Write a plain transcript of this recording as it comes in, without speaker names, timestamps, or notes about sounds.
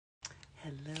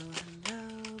Hello,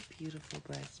 hello, beautiful,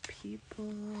 blessed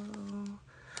people.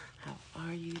 How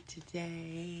are you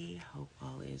today? Hope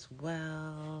all is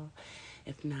well.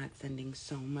 If not, sending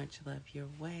so much love your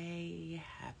way.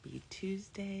 Happy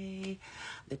Tuesday,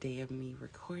 the day of me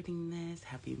recording this.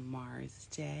 Happy Mars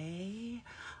Day.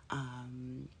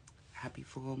 Happy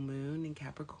Full Moon in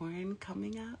Capricorn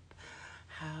coming up.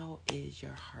 How is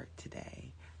your heart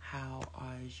today? How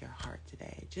is your heart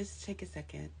today? Just take a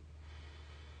second.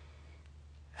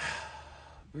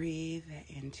 Breathe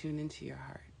and tune into your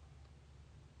heart.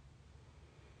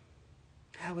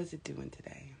 How is it doing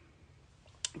today?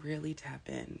 Really tap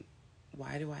in.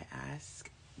 Why do I ask?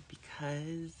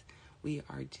 Because we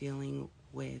are dealing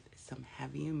with some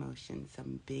heavy emotions,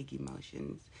 some big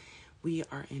emotions. We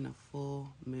are in a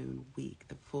full moon week.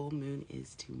 The full moon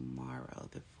is tomorrow.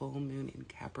 The full moon in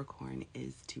Capricorn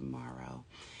is tomorrow.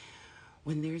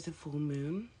 When there's a full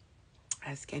moon,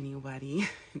 ask anybody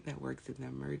that works in the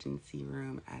emergency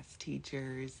room, ask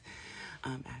teachers,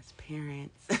 as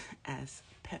parents, as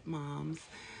pet moms.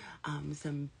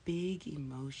 Some big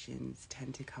emotions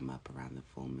tend to come up around the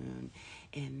full moon.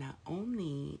 And not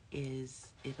only is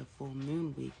it a full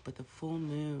moon week, but the full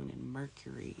moon and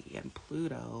Mercury and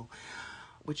Pluto,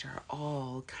 which are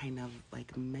all kind of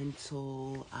like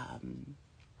mental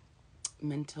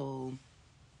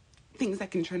things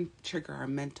that can trigger our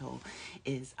mental,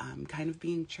 is kind of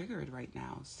being triggered right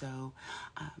now. So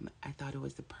I thought it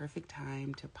was the perfect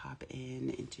time to pop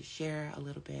in and to share a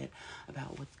little bit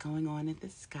about what's going on in the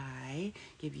sky,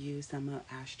 give you some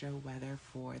Astro weather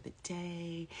for the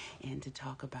day, and to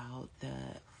talk about the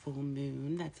full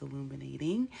moon that's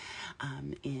illuminating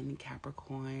in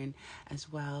Capricorn,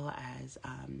 as well as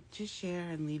just share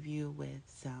and leave you with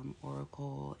some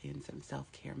oracle and some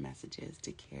self-care messages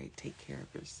to take care of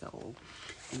your soul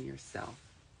and yourself.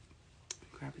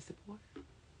 Grab a sip of water.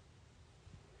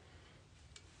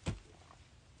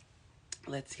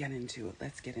 Let's get into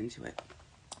it.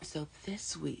 So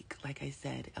this week, like I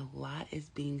said, a lot is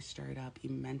being stirred up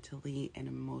mentally and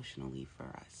emotionally for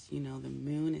us. You know, the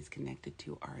moon is connected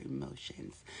to our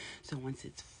emotions. So once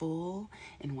it's full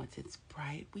and once it's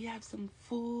bright, we have some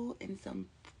full and some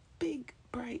big,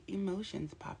 bright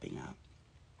emotions popping up.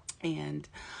 And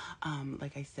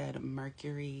like I said,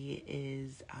 Mercury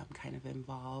is kind of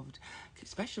involved,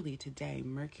 especially today.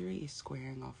 Mercury is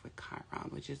squaring off with Chiron,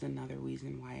 which is another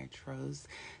reason why I chose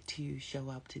to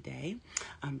show up today,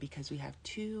 because we have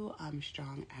two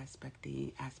strong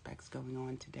aspects going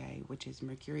on today, which is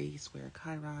Mercury square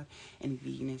Chiron and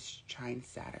Venus trine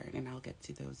Saturn. And I'll get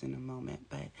to those in a moment.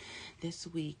 But this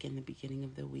week and the beginning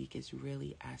of the week is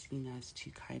really asking us to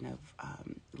kind of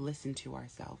listen to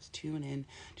ourselves, tune in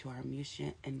to our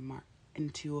emotion and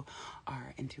into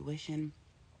our intuition,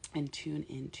 and tune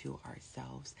into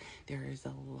ourselves. There is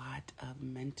a lot of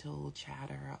mental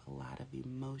chatter, a lot of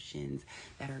emotions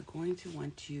that are going to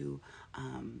want to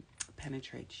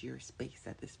penetrate your space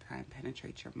at this time,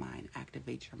 penetrate your mind,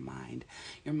 activate your mind.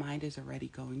 Your mind is already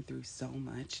going through so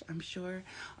much, I'm sure,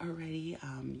 already.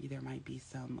 There might be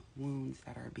some wounds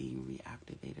that are being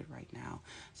reactivated right now,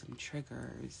 some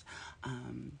triggers,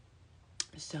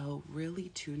 so really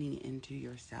tuning into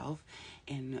yourself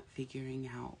and figuring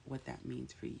out what that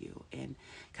means for you, and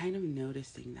kind of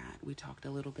noticing that. We talked a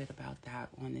little bit about that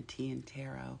on the Tea and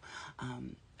Tarot,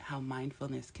 how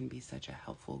mindfulness can be such a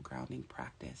helpful grounding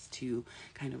practice to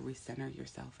kind of recenter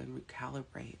yourself and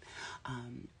recalibrate,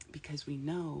 because we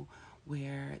know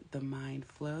where the mind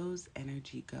flows,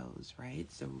 energy goes,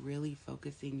 right? So really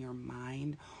focusing your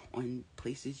mind on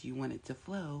places you want it to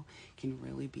flow can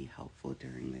really be helpful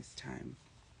during this time.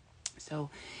 So,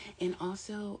 and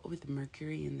also with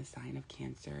Mercury in the sign of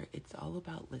Cancer, it's all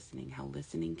about listening, how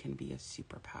listening can be a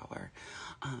superpower.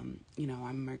 You know,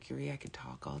 I'm Mercury, I could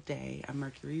talk all day. I'm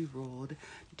Mercury ruled,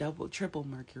 triple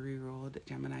Mercury ruled,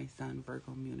 Gemini Sun,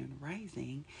 Virgo Moon, and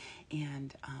Rising,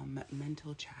 and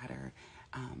mental chatter.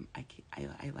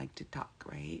 I like to talk,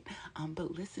 right?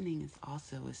 But listening is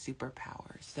also a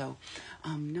superpower. So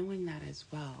knowing that as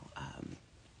well,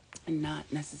 and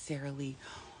not necessarily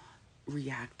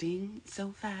reacting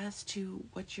so fast to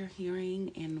what you're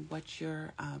hearing and what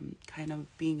you're kind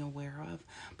of being aware of,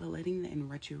 but and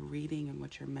what you're reading and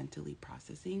what you're mentally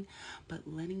processing, but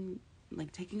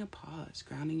taking a pause,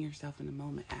 grounding yourself in the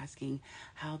moment, asking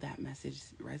how that message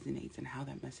resonates and how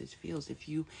that message feels. If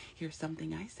you hear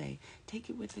something I say, take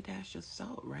it with a dash of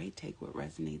salt, right? Take what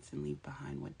resonates and leave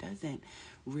behind what doesn't.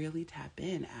 Really tap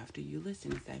in after you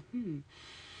listen and say,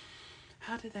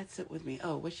 how did that sit with me?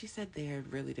 Oh, what she said there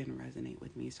really didn't resonate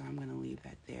with me, so I'm going to leave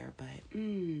that there. But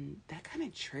that kind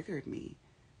of triggered me.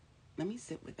 Let me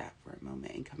sit with that for a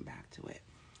moment and come back to it.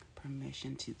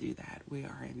 permission to do that. We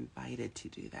are invited to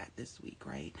do that this week,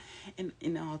 right? And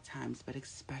in all times, but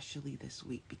especially this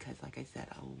week, because like I said,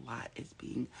 a lot is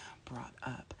being brought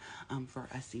up for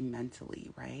us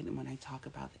mentally, right? And when I talk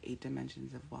about the 8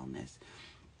 dimensions of wellness,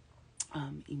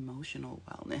 emotional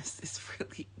wellness is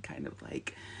really kind of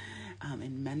like,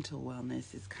 and mental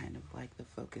wellness is kind of like the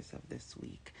focus of this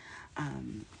week.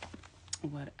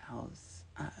 What else?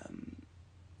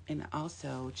 And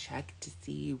also check to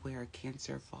see where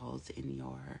Cancer falls in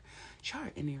your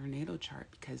chart, in your natal chart,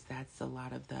 because that's a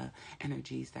lot of the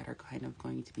energies that are kind of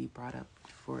going to be brought up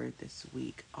for this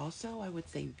week. Also, I would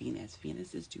say Venus.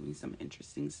 Venus is doing some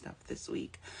interesting stuff this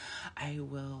week. I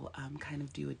will kind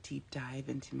of do a deep dive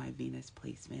into my Venus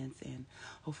placements and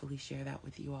hopefully share that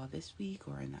with you all this week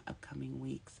or in the upcoming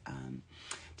weeks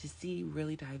to see,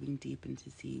 really diving deep into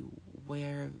see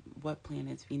what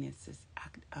planets Venus is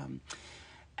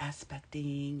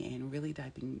aspecting and really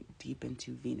diving deep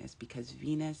into Venus, because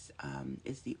Venus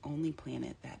is the only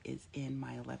planet that is in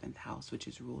my 11th house, which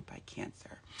is ruled by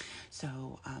Cancer.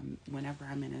 So whenever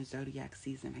I'm in a zodiac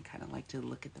season, I kind of like to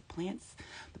look at the plants.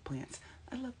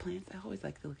 I love plants. I always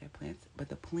like to look at plants, but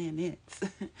the planets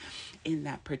in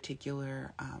that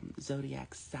particular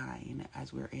zodiac sign,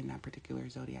 as we're in that particular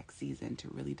zodiac season, to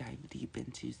really dive deep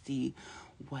into see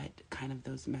what kind of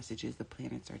those messages the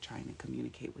planets are trying to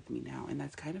communicate with me now. And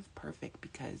that's kind of perfect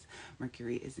because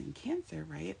Mercury is in Cancer,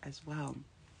 right, as well.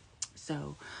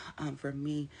 So for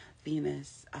me,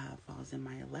 Venus falls in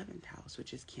my 11th house,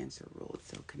 which is Cancer ruled.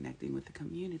 So connecting with the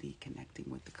community, connecting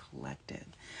with the collective,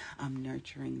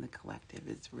 nurturing the collective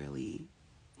is really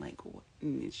like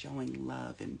showing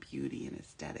love and beauty and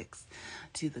aesthetics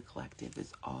to the collective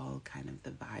is all kind of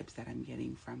the vibes that I'm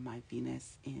getting from my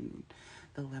Venus in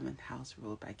the 11th house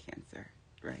ruled by Cancer.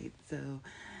 Right. So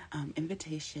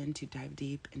invitation to dive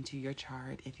deep into your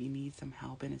chart. If you need some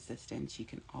help and assistance, you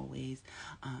can always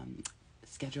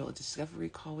schedule a discovery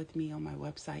call with me on my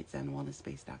website,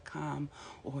 zenwellnessspace.com,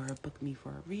 or book me for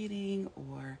a reading,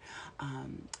 or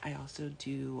I also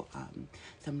do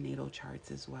some natal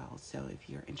charts as well. So if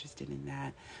you're interested in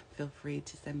that, feel free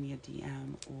to send me a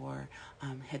DM or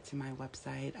head to my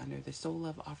website under the Soul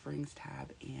Love Offerings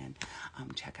tab and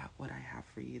check out what I have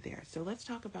for you there. So let's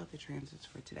talk about the transits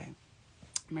for today.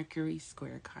 Mercury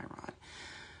square Chiron.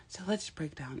 So let's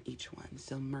break down each one.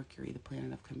 So Mercury, the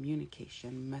planet of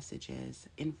communication, messages,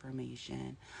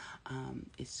 information,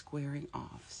 is squaring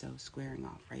off. So squaring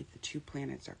off, right? The two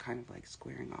planets are kind of like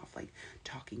squaring off, like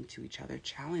talking to each other,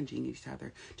 challenging each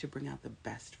other to bring out the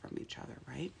best from each other,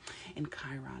 right? And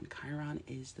Chiron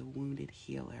is the wounded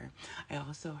healer. I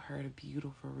also heard a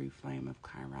beautiful reframe of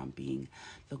Chiron being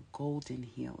the golden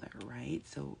healer, right?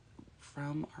 So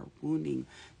from our wounding,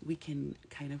 we can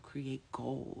kind of create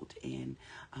gold, and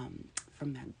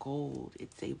from that gold,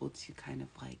 it's able to kind of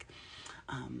like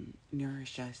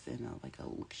nourish us in a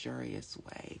luxurious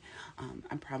way.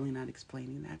 I'm probably not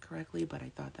explaining that correctly, but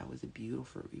I thought that was a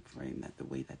beautiful reframe, that the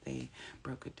way that they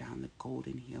broke it down, the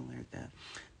golden healer,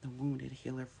 the wounded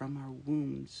healer from our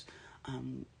wounds,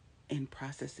 and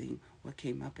processing what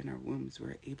came up in our wombs,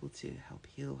 we're able to help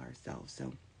heal ourselves.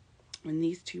 So when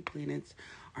these two planets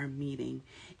are meeting,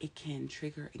 it can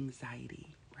trigger anxiety,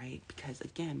 right? Because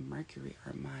again, Mercury,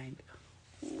 our mind.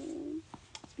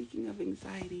 Speaking of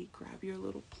anxiety, grab your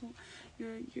little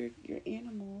your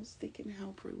animals. They can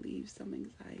help relieve some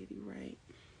anxiety, right?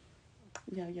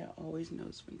 Yeah, always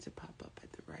knows when to pop up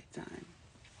at the right time.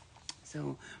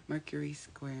 So Mercury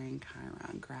squaring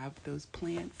Chiron. Grab those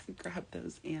plants, grab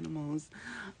those animals,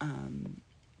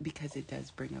 because it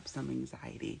does bring up some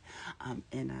anxiety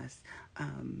in us,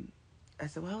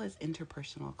 as well as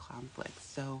interpersonal conflicts.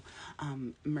 So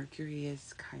Mercury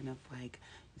is kind of like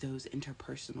those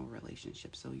interpersonal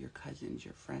relationships. So your cousins,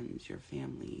 your friends, your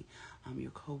family,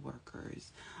 your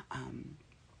coworkers,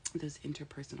 those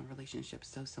interpersonal relationships.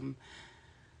 So some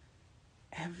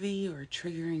heavy or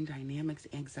triggering dynamics,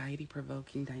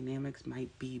 anxiety-provoking dynamics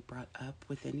might be brought up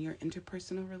within your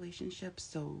interpersonal relationships.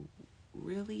 So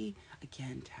really,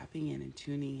 again, tapping in and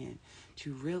tuning in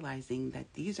to realizing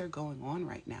that these are going on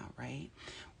right now, right?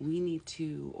 We need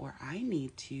to, or I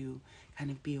need to kind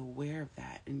of be aware of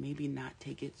that and maybe not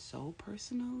take it so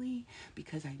personally,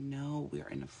 because I know we're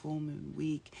in a full moon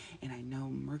week and I know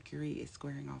Mercury is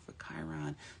squaring off with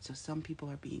Chiron. So some people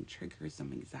are being triggered,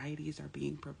 some anxieties are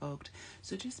being provoked.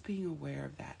 So just being aware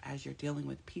of that as you're dealing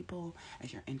with people,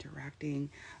 as you're interacting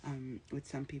with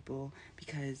some people,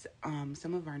 because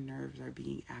some of our nerves are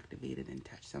being activated and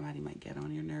touched. Somebody might get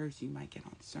on your nerves, you might get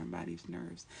on somebody's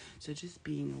nerves. So just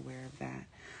being aware of that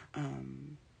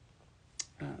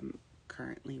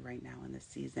currently right now in the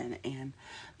season. And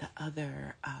the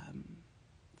other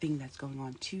thing that's going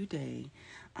on today,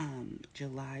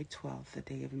 July 12th, the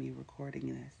day of me recording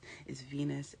this, is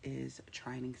Venus is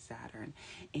trining Saturn.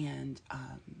 And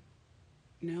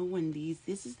when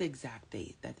this is the exact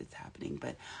date that it's happening,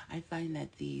 but I find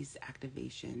that these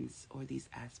activations or these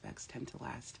aspects tend to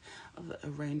last a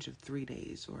range of 3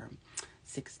 days or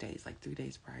 6 days, like 3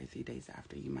 days prior, 3 days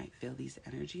after. You might feel these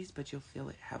energies, but you'll feel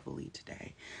it heavily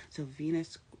today. So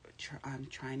Venus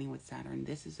trining with Saturn,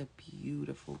 this is a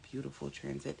beautiful, beautiful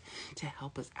transit to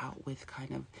help us out with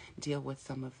kind of deal with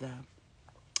some of the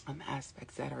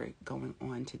aspects that are going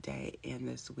on today and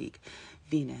this week.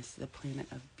 Venus, the planet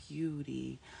of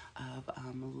beauty, of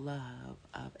love,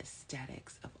 of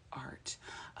aesthetics, of art,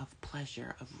 of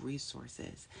pleasure, of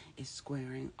resources, is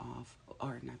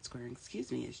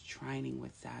is trining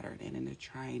with Saturn. And in a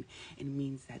trine, it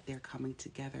means that they're coming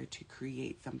together to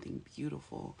create something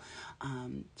beautiful,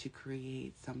 to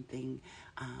create something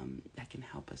that can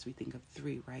help us. We think of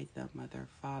three, right? The mother,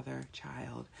 father,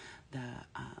 child, the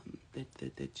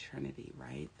Trinity,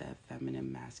 right? The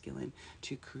feminine, masculine,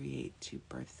 to create, to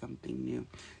birth something new.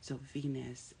 So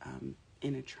Venus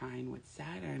in a trine with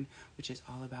Saturn, which is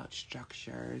all about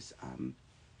structures,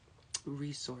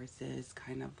 resources,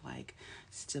 kind of like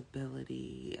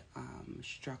stability,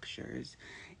 structures,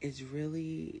 is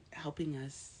really helping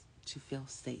us to feel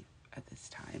safe at this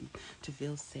time, to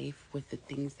feel safe with the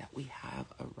things that we have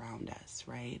around us,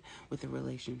 right? With the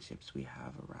relationships we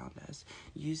have around us,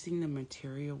 using the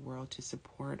material world to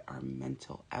support our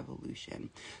mental evolution.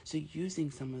 So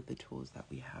using some of the tools that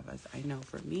we have, as I know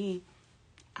for me,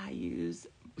 I use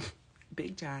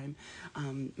big time.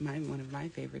 One of my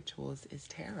favorite tools is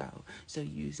tarot. So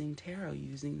using tarot,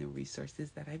 using the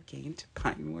resources that I've gained to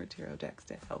find more tarot decks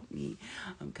to help me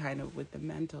kind of with the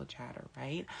mental chatter,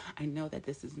 right? I know that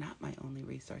this is not my only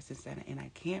resources, and I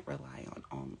can't rely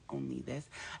on only this.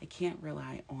 I can't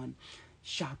rely on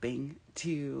shopping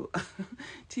to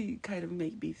kind of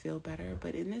make me feel better.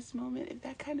 But in this moment, if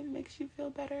that kind of makes you feel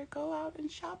better, go out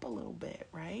and shop a little bit,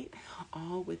 right?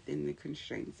 All within the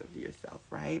constraints of yourself,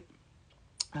 right?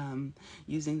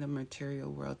 Using the material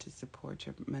world to support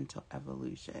your mental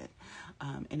evolution.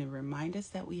 And it reminds us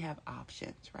that we have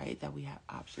options, right? That we have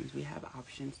options. We have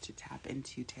options to tap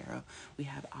into tarot. We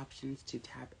have options to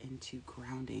tap into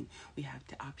grounding. We have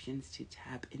options to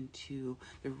tap into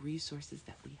the resources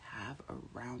that we have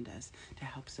around us to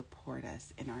help support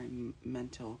us in our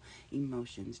mental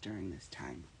emotions during this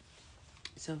time.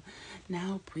 So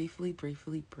now briefly,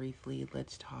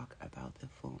 let's talk about the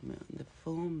full moon. The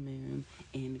full moon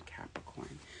in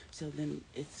Capricorn. So then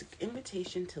it's an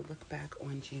invitation to look back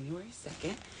on January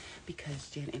 2nd,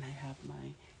 because and I have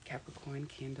my Capricorn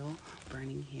candle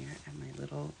burning here at my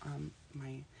little,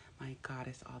 my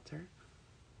goddess altar.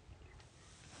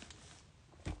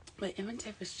 My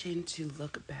invitation to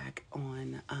look back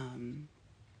on,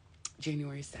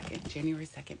 January 2nd. January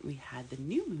 2nd, we had the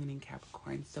new moon in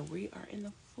Capricorn. So we are in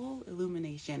the full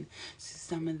illumination to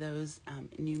some of those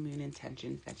new moon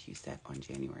intentions that you set on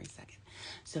January 2nd.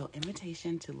 So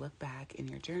invitation to look back in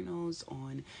your journals,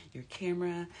 on your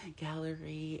camera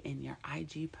gallery, in your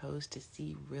IG post, to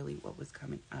see really what was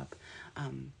coming up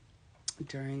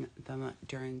during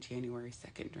January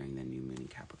 2nd, during the new moon in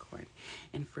Capricorn.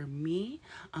 And for me,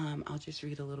 I'll just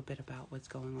read a little bit about what's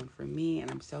going on for me. And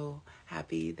I'm so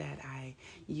happy that I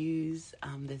use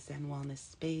the Zen Wellness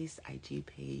Space IG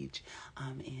page,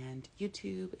 and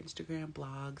YouTube, Instagram,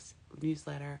 blogs,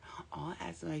 newsletter, all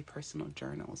as my personal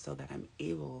journal, so that I'm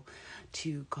able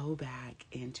to go back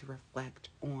and to reflect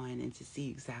on and to see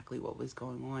exactly what was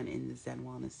going on in the Zen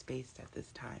Wellness Space at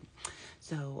this time.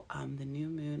 So the new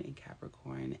moon in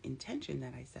Capricorn intention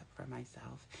that I set for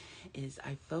myself is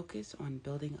I focus on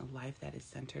building a life that is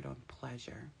centered on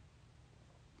pleasure.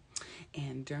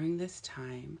 And during this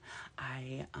time,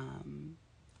 I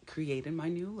created my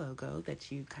new logo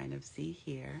that you kind of see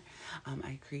here.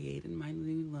 I created my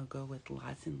new logo with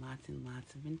lots and lots and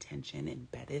lots of intention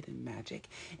embedded and magic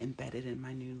embedded in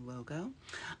my new logo.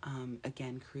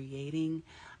 Again, creating,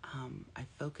 I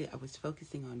was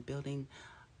focusing on building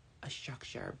a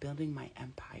structure, building my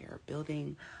empire,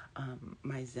 building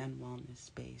my Zen Wellness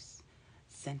Space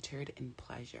centered in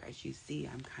pleasure. As you see,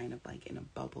 I'm kind of like in a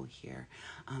bubble here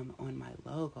on my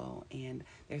logo, and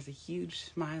there's a huge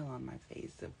smile on my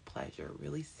face of pleasure,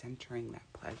 really centering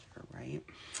that pleasure, right?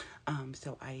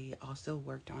 So I also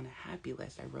worked on a happy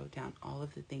list. I wrote down all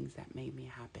of the things that made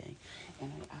me happy,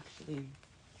 and I actually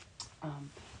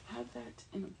have that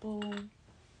in a bowl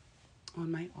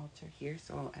on my altar here,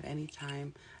 so at any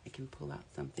time I can pull out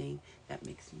something that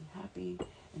makes me happy.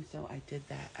 And so I did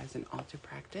that as an altar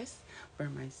practice for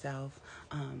myself,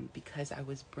 because I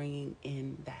was bringing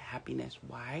in that happiness.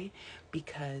 Why?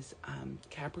 Because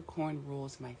Capricorn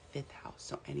rules my fifth house,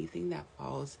 so anything that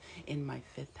falls in my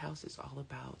fifth house is all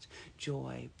about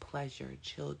joy, pleasure,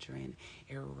 children,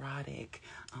 erotic,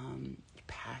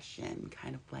 passion,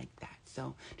 kind of like that.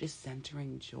 So just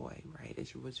centering joy, right,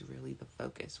 was really the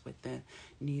focus with the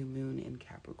new moon in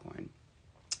Capricorn.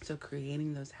 So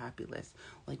creating those happy lists,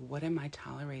 like what am I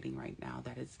tolerating right now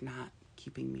that is not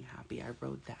keeping me happy? I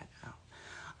wrote that out.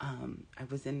 I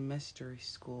was in mystery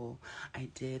school. I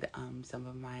did some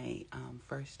of my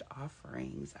first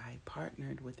offerings. I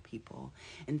partnered with people,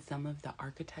 and some of the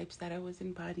archetypes that I was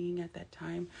embodying at that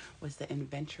time was the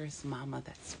adventurous mama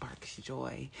that sparks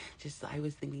joy. Just I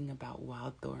was thinking about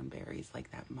Wild Thornberries,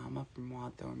 like that mama from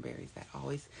Wild Thornberries that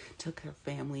always took her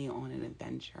family on an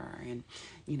adventure and,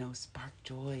 sparked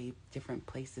joy different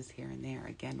places here and there.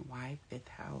 Again, why fifth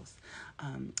house?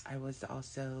 I was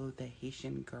also the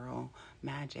Haitian girl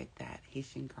magic,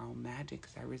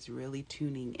 because I was really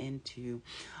tuning into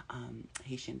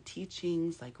Haitian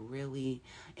teachings, like really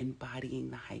embodying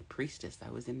the high priestess.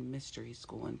 I was in mystery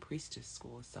school and priestess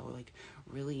school, so like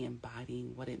really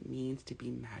embodying what it means to be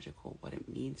magical, what it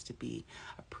means to be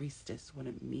a priestess, what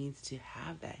it means to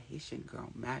have that Haitian girl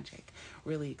magic,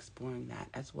 really exploring that,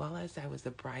 as well as I was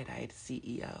a bright-eyed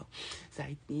CEO. So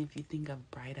if you think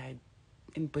of bright-eyed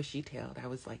and bushy-tailed, I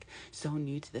was like so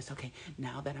new to this. Okay,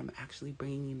 now that I'm actually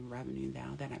bringing in revenue,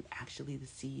 now that I'm actually the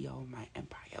CEO of my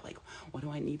empire, like what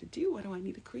do I need to do? What do I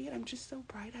need to create? I'm just so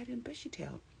bright-eyed and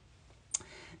bushy-tailed.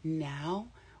 Now,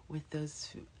 with those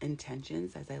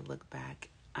intentions, as I look back,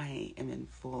 I am in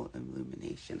full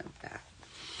illumination of that.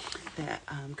 The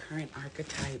current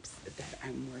archetypes that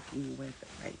I'm working with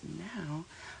right now,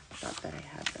 I thought that I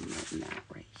had them written out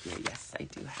right here. Yes, I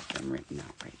do have them written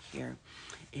out right here,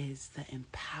 is the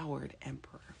empowered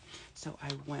emperor. So I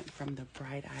went from the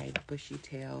bright-eyed,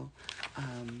 bushy-tail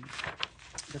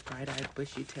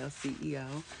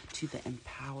CEO to the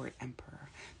empowered emperor.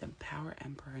 The empowered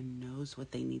emperor knows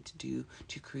what they need to do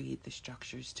to create the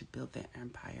structures to build their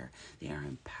empire. They are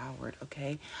empowered,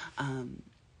 okay?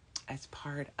 As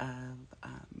part of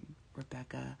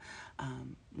Rebecca,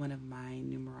 one of my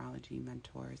numerology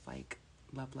mentors, like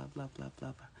love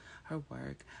her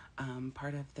work.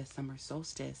 Part of the summer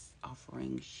solstice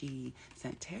offering, she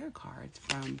sent tarot cards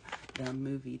from the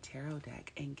movie Tarot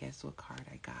deck, and guess what card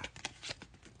I got?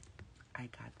 I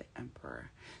got the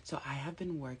Emperor. So I have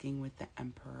been working with the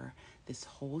Emperor this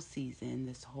whole season,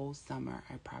 this whole summer.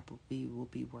 I probably will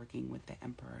be working with the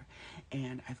Emperor,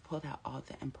 and I've pulled out all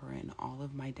the Emperor in all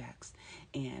of my decks,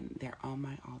 and they're on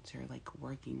my altar, like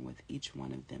working with each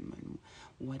one of them. And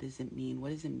what does it mean? What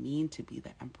does it mean to be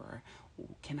the Emperor?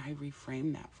 Can I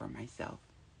reframe that for myself?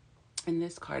 In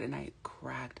this card, and I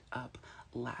cracked up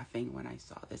laughing when I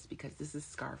saw this, because this is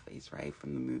Scarface, right,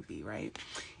 from the movie, right?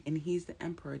 And he's the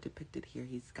emperor depicted here.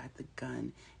 He's got the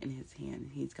gun in his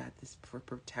hand. He's got this for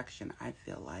protection, I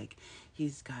feel like.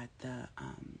 He's got the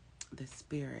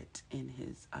spirit in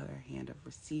his other hand of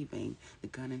receiving, the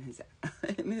gun in his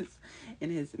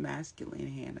in his masculine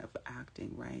hand of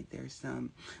acting, right? There's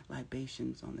some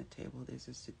libations on the table. There's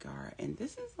a cigar, and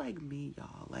this is like me,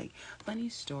 y'all. Like, funny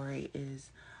story is,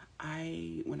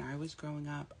 when I was growing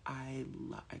up, I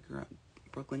grew up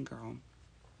Brooklyn girl.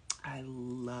 I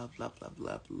loved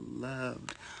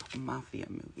mafia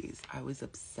movies. I was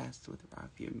obsessed with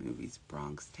mafia movies.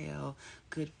 Bronx Tale,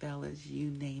 Goodfellas,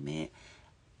 you name it.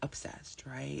 Obsessed,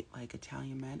 right? Like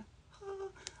Italian Men.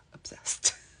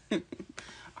 Obsessed.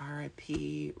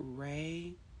 R.I.P.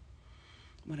 Ray.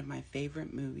 One of my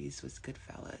favorite movies was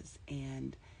Goodfellas.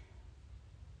 And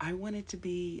I wanted to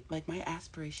be, like, my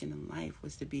aspiration in life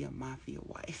was to be a mafia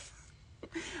wife.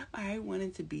 I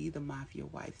wanted to be the mafia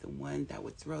wife, the one that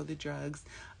would throw the drugs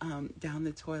down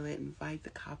the toilet, invite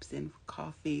the cops in for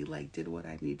coffee, like did what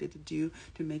I needed to do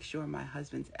to make sure my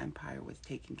husband's empire was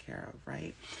taken care of,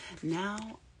 right?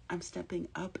 Now I'm stepping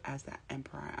up as that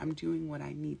emperor. I'm doing what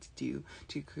I need to do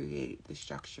to create the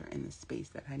structure and the space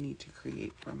that I need to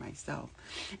create for myself.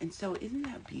 And so isn't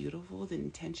that beautiful, the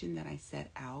intention that I set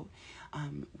out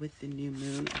with the new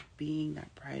moon of being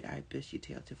that bright-eyed bushy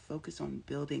tail, to focus on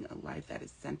building a life that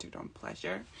is centered on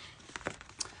pleasure?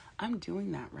 I'm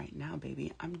doing that right now,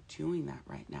 baby. I'm doing that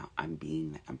right now. I'm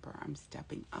being the emperor. I'm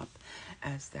stepping up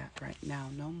as that right now.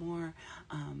 No more.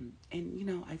 And,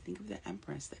 I think of the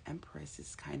empress. The empress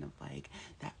is kind of like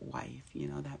that wife,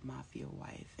 that mafia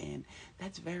wife. And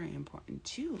that's very important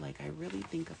too. Like, I really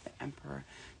think of the emperor.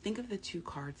 Think of the two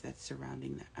cards that's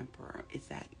surrounding the emperor. Is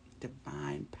that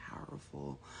divine,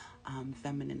 powerful,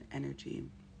 feminine energy.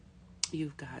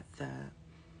 You've got the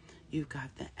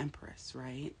Empress,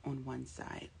 right, on one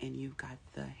side, and you've got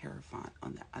the Hierophant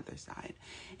on the other side.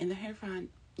 And the Hierophant,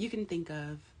 you can think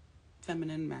of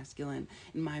feminine, masculine.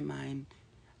 In my mind,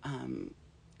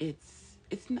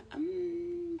 it's not,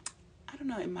 I don't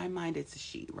know, in my mind it's a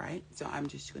she, right? So I'm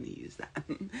just going to use that.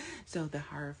 So the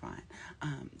Hierophant,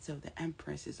 so the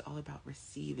Empress is all about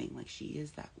receiving. Like, she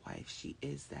is that wife, she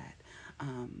is that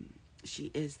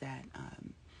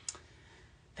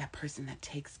that person that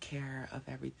takes care of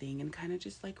everything and kind of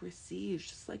just like receives,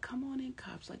 just like, come on in,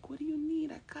 cops, like, what do you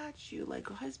need? I got you. Like,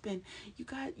 husband,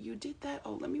 you did that.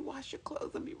 Oh, let me wash your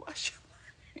clothes. Let me wash your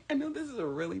I know this is a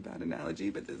really bad analogy,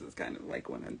 but this is kind of like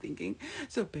what I'm thinking.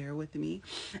 So bear with me.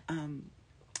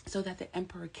 So that the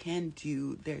emperor can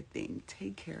do their thing,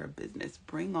 take care of business,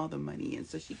 bring all the money in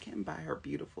so she can buy her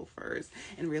beautiful furs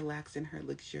and relax in her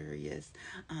luxurious,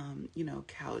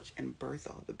 couch and birth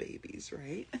all the babies,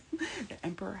 right? The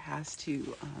emperor has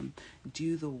to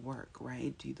do the work,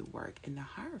 right? Do the work. And the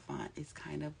Hierophant is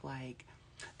kind of like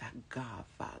that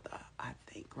godfather, I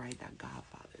think, right? That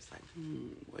godfather is like,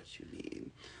 what you need?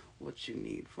 What you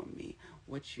need from me?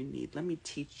 What you need? Let me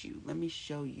teach you. Let me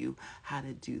show you how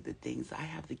to do the things. I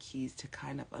have the keys to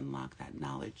kind of unlock that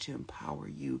knowledge, to empower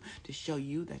you, to show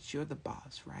you that you're the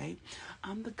boss, right?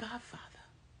 I'm the godfather.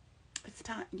 It's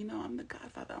time, I'm the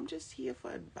godfather. I'm just here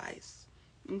for advice,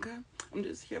 okay? I'm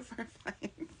just here for advice.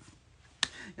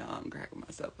 Y'all, I'm cracking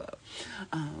myself up.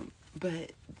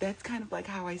 But that's kind of like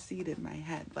how I see it in my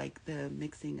head, like the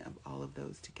mixing of all of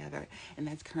those together. And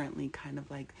that's currently kind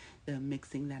of like the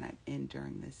mixing that I'm in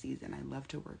during this season. I love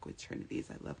to work with trinities.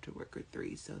 I love to work with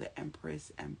threes. So the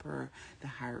Empress, Emperor, the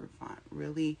Hierophant.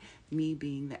 Really me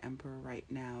being the Emperor right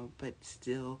now, but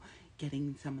still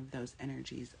getting some of those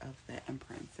energies of the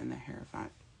Empress and the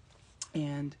Hierophant.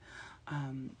 And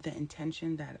the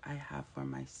intention that I have for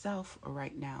myself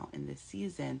right now in this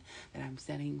season that I'm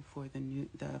setting for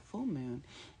the full moon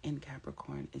in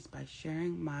Capricorn is by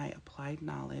sharing my applied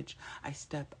knowledge. I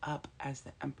step up as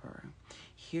the Emperor,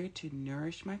 here to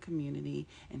nourish my community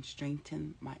and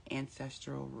strengthen my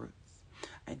ancestral roots.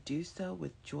 I do so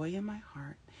with joy in my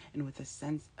heart and with a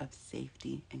sense of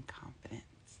safety and confidence.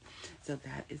 So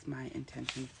that is my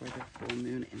intention for the full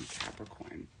moon in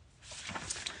Capricorn.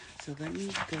 So let me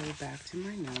go back to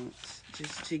my notes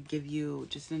just to give you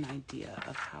just an idea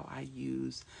of how I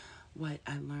use what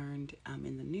I learned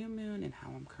in the new moon and how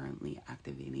I'm currently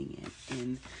activating it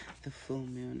in the full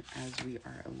moon as we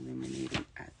are illuminating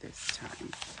at this time.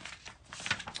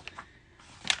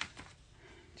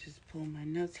 Just pull my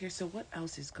notes here. So what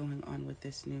else is going on with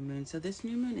this new moon? So this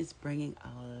new moon is bringing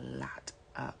a lot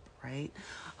up, right?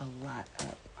 A lot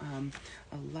up.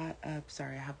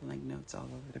 Sorry, I have like notes all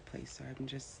over the place. So let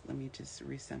me just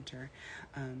recenter.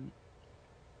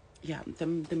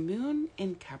 The moon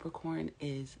in Capricorn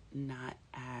is not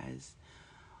as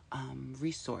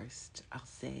resourced, I'll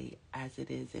say, as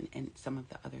it is in some of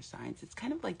the other signs. It's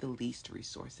kind of like the least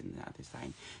resource in the other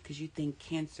sign, because you think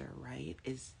Cancer, right,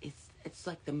 it's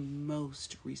like the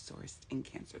most resourced in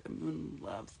Cancer. The moon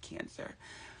loves Cancer.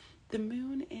 The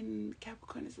moon in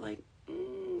Capricorn is like,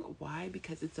 why?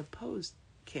 Because it's opposed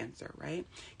Cancer, right?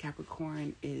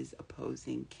 Capricorn is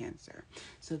opposing Cancer.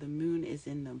 So the moon is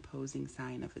in the opposing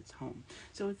sign of its home.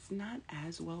 So it's not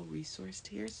as well resourced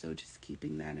here. So just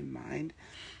keeping that in mind.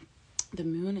 The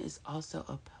moon is also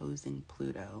opposing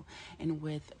Pluto. And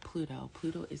with Pluto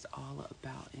is all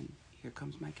about, and here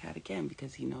comes my cat again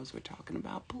because he knows we're talking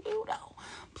about Pluto.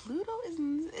 Pluto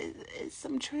is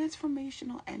some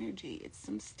transformational energy. It's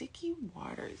some sticky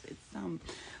waters. It's some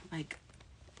it's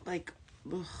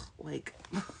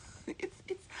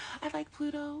I like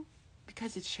Pluto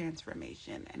because it's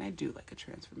transformation, and I do like a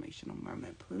transformational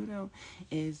moment. Pluto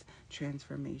is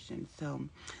transformation. So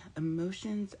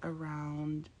emotions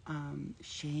around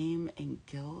shame and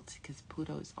guilt, because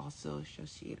Pluto is also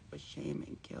associated with shame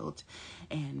and guilt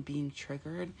and being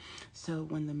triggered. So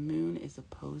when the moon is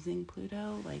opposing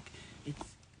Pluto, like,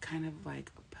 it's kind of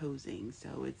like opposing.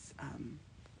 So it's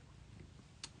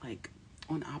like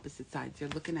on opposite sides. They're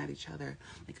looking at each other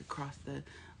like across the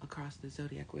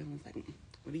zodiac wheel. It's like,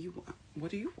 what do you want?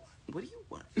 What do you want? What do you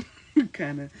want?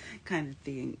 kind of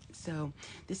thing. So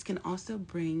this can also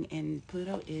bring in,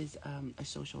 Pluto is a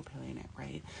social planet,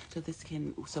 right?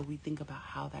 So we think about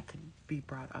how that could be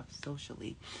brought up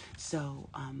socially. So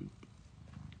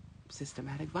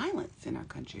systematic violence in our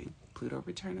country. Pluto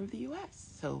return of the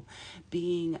U.S. So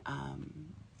being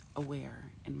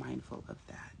aware and mindful of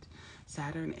that.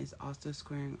 Saturn is also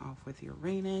squaring off with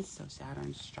Uranus. So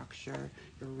Saturn's structure,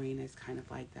 Uranus kind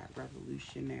of like that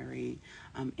revolutionary,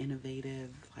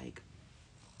 innovative, like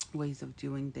ways of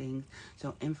doing things.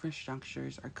 So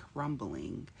infrastructures are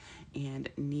crumbling and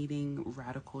needing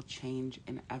radical change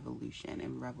and evolution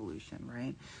and revolution,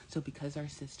 right? So because our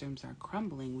systems are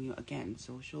crumbling, we, again,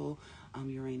 social,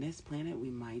 Uranus planet, we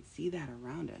might see that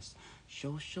around us.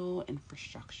 Social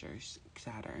infrastructures,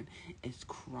 Saturn is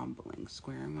crumbling,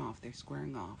 squaring off. They're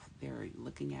squaring off. They're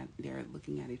looking at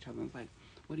each other and like,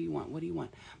 what do you want? What do you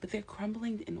want? But they're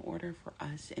crumbling in order for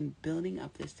us and building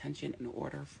up this tension in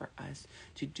order for us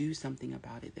to do something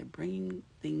about it. They're bringing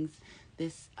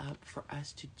this up for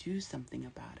us to do something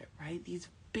about it, right? These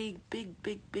big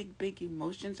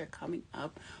emotions are coming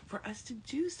up for us to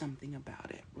do something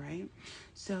about it, right?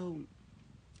 So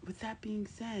with that being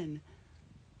said,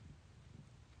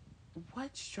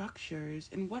 what structures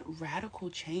and what radical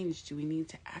change do we need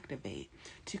to activate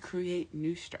to create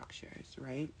new structures,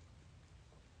 right?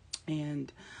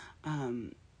 And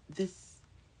I'll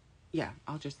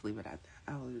just leave it at that.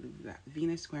 I'll leave that.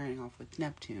 Venus squaring off with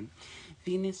Neptune.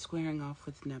 Venus squaring off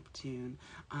with Neptune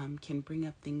can bring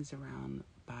up things around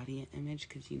body and image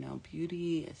because,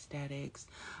 beauty, aesthetics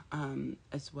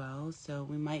as well. So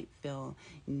we might feel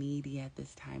needy at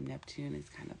this time. Neptune is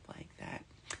kind of like that,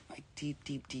 like deep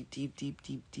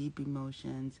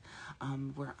emotions.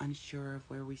 We're unsure of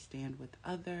where we stand with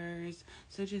others.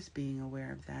 So just being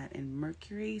aware of that. And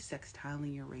Mercury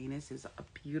sextiling Uranus is a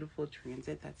beautiful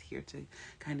transit that's here to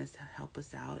kind of help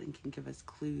us out and can give us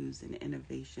clues and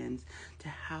innovations to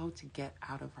how to get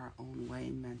out of our own way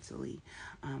mentally,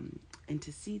 and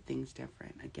to see things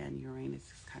different. Again, Uranus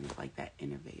is kind of like that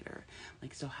innovator.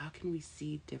 Like, so how can we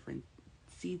see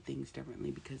things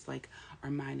differently, because like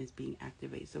our mind is being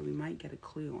activated. So we might get a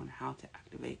clue on how to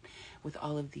activate with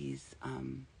all of these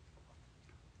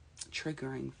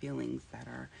triggering feelings that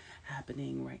are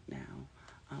happening right now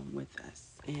with us.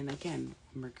 And again,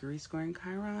 Mercury squaring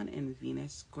Chiron and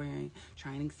Venus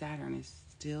trining Saturn is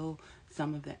still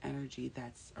some of the energy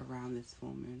that's around this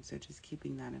full moon. So just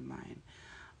keeping that in mind.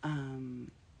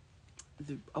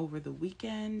 Over the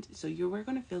weekend, so we're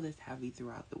going to feel this heavy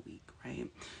throughout the week, right?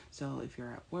 So if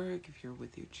you're at work, if you're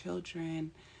with your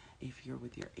children, if you're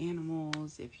with your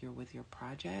animals, if you're with your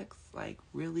projects, like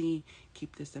really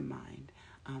keep this in mind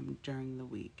during the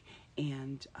week.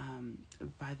 And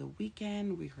by the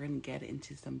weekend, we're going to get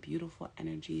into some beautiful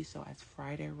energy. So as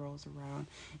Friday rolls around,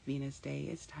 Venus Day,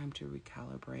 it's time to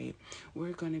recalibrate.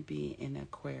 We're going to be in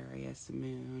Aquarius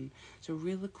moon. So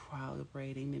really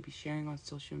calibrating, maybe sharing on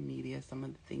social media some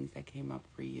of the things that came up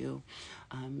for you.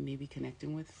 Maybe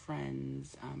connecting with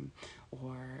friends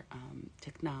or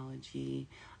technology.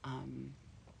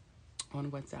 On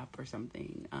WhatsApp or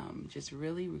something, just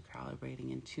really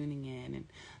recalibrating and tuning in and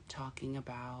talking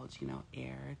about,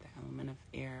 air, the element of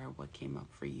air, what came up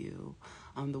for you,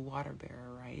 the water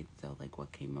bearer, right? So like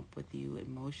what came up with you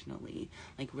emotionally,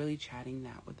 like really chatting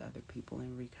that with other people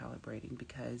and recalibrating,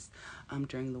 because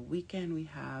during the weekend we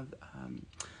have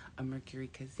a Mercury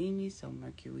Cazimi, so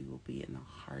Mercury will be in the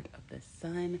heart of the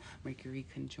sun, Mercury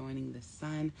conjoining the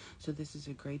sun. So this is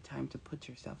a great time to put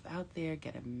yourself out there,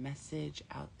 get a message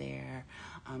out there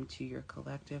to your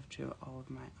collective, to all of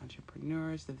my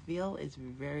entrepreneurs. The veil is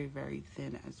very, very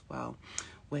thin as well,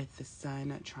 with the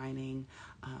sun trining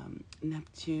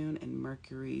Neptune and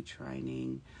Mercury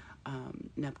trining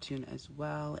Neptune as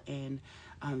well, and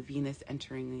Venus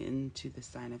entering into the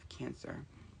sign of Cancer.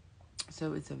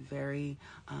 So it's a very,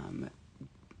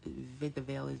 the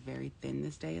veil is very thin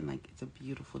this day, and like it's a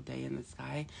beautiful day in the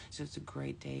sky. So it's a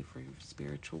great day for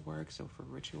spiritual work, so for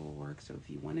ritual work. So if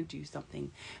you want to do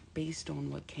something based on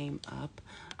what came up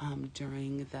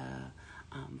during the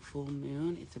full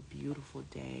moon, it's a beautiful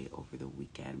day over the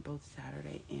weekend, both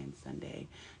Saturday and Sunday,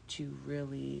 to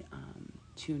really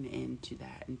tune into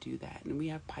that and do that. And we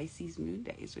have Pisces moon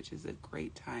days, which is a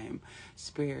great time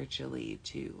spiritually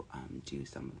to do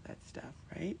some of that stuff,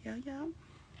 right? Yeah.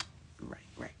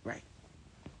 Right.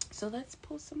 So let's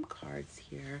pull some cards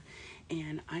here.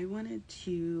 And I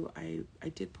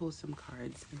did pull some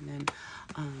cards, and then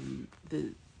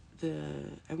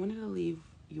I wanted to leave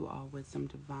you all with some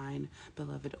divine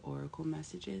beloved oracle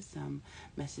messages, some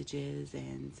messages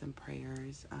and some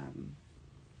prayers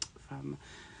from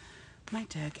my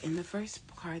deck. And the first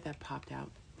card that popped out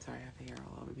sorry, I have hair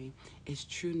all over me, is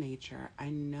true nature. I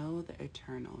know the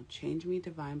eternal. Change me,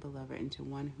 divine beloved, into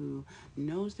one who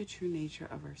knows the true nature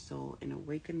of her soul and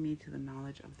awaken me to the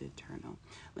knowledge of the eternal.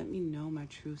 Let me know my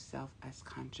true self as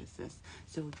consciousness.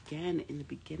 So again, in the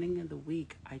beginning of the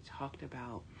week, I talked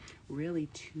about really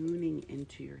tuning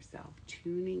into yourself,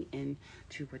 tuning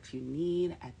into what you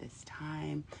need at this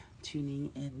time,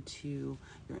 tuning into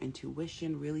your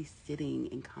intuition, really sitting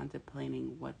and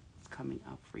contemplating what's coming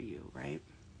up for you, right?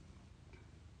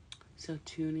 So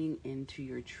tuning into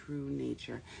your true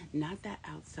nature, not that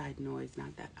outside noise,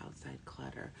 not that outside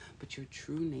clutter, but your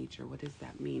true nature. What does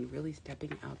that mean? Really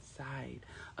stepping outside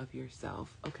of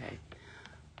yourself. Okay,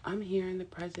 I'm here in the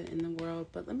present in the world,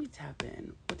 but let me tap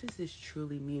in. What does this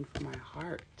truly mean for my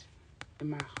heart? In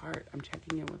my heart, I'm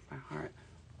checking in with my heart.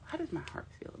 How does my heart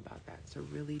feel about that? So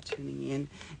really tuning in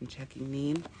and checking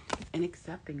in and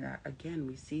accepting that. Again,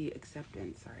 we see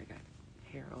acceptance. Sorry, I got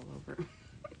hair all over.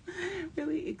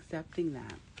 Really accepting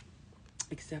that.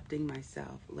 Accepting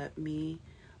myself. Let me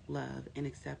love and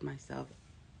accept myself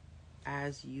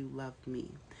as you love me.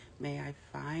 May I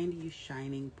find you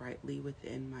shining brightly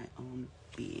within my own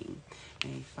being.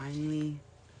 May I finally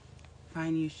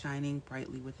find you shining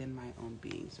brightly within my own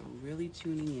being. So really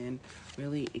tuning in,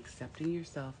 really accepting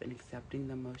yourself and accepting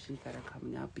the emotions that are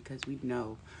coming up, because we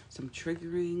know some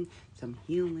triggering, some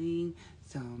healing,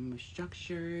 some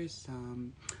structures,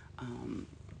 some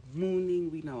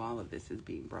wounding. We know all of this is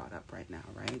being brought up right now,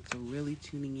 right? So really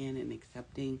tuning in and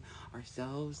accepting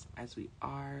ourselves as we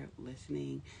are,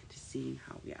 listening to seeing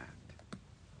how we act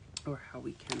or how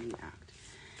we can react.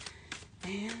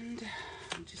 And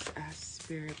just ask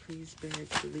Spirit, please, Spirit,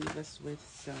 to leave us with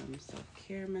some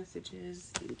self-care messages.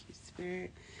 Thank you,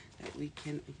 Spirit, that we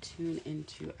can tune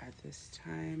into at this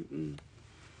time.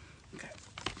 Okay,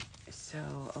 so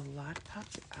a lot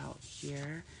popped out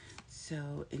here.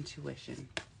 So intuition.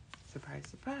 Surprise,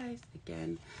 surprise.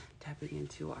 Again, tapping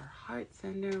into our heart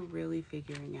center, really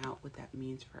figuring out what that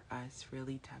means for us,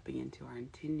 really tapping into our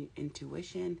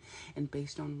intuition, and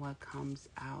based on what comes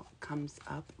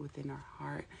up within our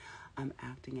heart,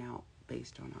 acting out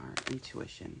based on our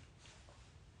intuition.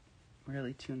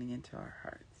 Really tuning into our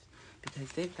hearts, because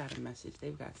they've got a message,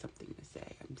 they've got something to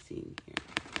say. I'm seeing here.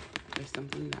 There's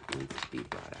something that needs to be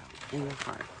brought out in your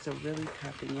heart. So really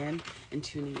tapping in and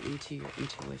tuning into your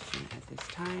intuition at this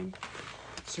time.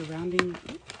 Surrounding,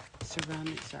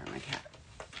 sorry, my cat.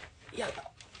 Yellow.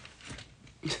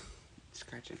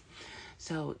 Scratching.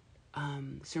 So,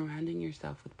 surrounding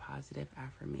yourself with positive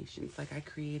affirmations. Like I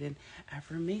created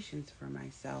affirmations for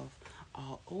myself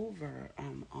all over,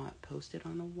 posted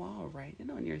on the wall, writing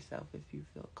on yourself if you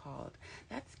feel called.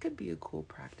 That could be a cool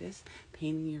practice,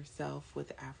 painting yourself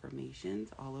with affirmations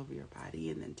all over your body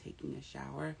and then taking a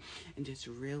shower and just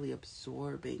really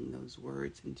absorbing those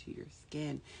words into your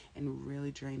skin and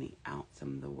really draining out some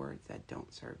of the words that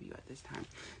don't serve you at this time.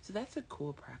 So that's a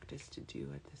cool practice to do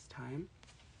at this time.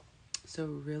 So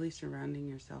really surrounding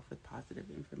yourself with positive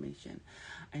information.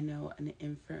 I know an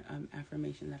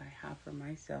affirmation that I have for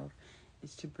myself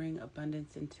is to bring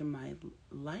abundance into my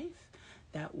life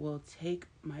that will take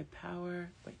my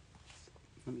power. Wait,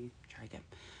 let me try again.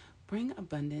 Bring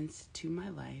abundance to my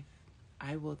life.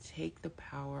 I will take the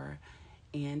power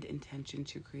and intention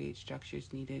to create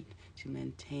structures needed to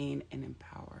maintain and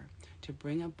empower. To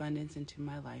bring abundance into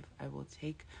my life, I will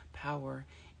take power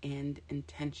and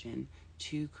intention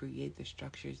to create the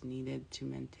structures needed to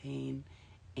maintain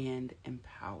and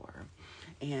empower.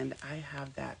 And I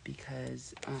have that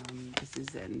because this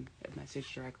is a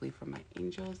message directly from my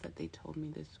angels that they told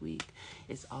me this week.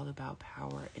 It's all about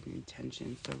power and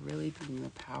intention. So really being the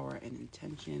power and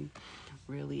intention,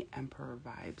 really emperor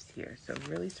vibes here. So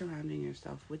really surrounding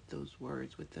yourself with those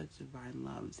words, with those divine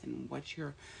loves, and what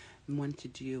you're want to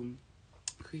do.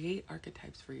 Create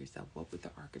archetypes for yourself. What would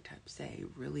the archetype say?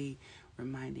 Really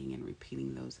reminding and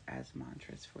repeating those as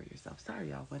mantras for yourself. Sorry,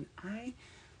 y'all. When I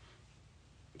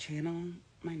channel,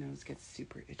 my nose gets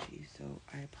super itchy, so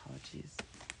I apologize.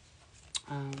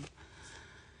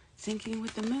 Syncing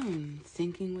with the moon.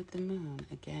 Syncing with the moon.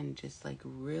 Again, just like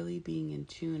really being in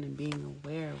tune and being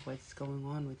aware of what's going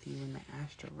on with you in the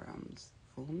astral realms.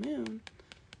 Full moon.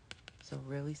 So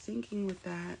really syncing with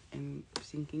that and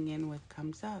syncing in what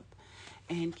comes up.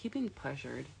 And keeping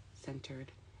pleasured,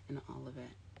 centered in all of it.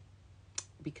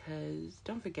 Because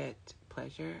don't forget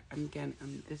pleasure.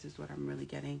 This is what I'm really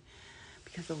getting.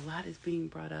 Because a lot is being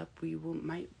brought up. We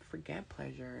might forget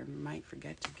pleasure and might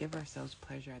forget to give ourselves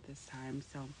pleasure at this time.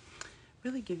 So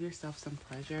really give yourself some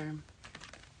pleasure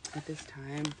at this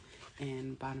time.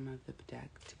 and bottom of the deck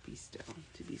to be still,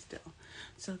 to be still.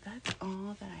 So that's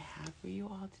all that I have for you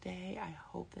all today. I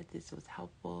hope that this was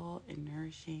helpful and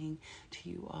nourishing to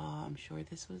you all. I'm sure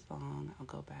this was long. I'll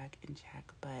go back and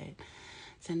check, but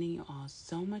sending you all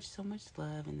so much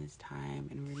love in this time.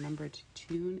 And remember to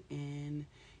tune in.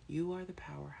 You are the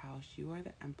powerhouse. You are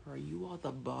the emperor. You are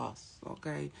the boss,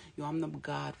 okay? I'm the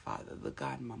godfather, the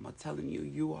godmama, telling you,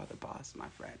 you are the boss, my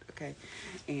friend, okay?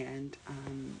 And,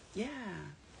 yeah,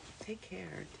 take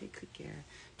care. Take good care.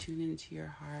 Tune into your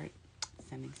heart.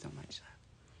 Sending so much love.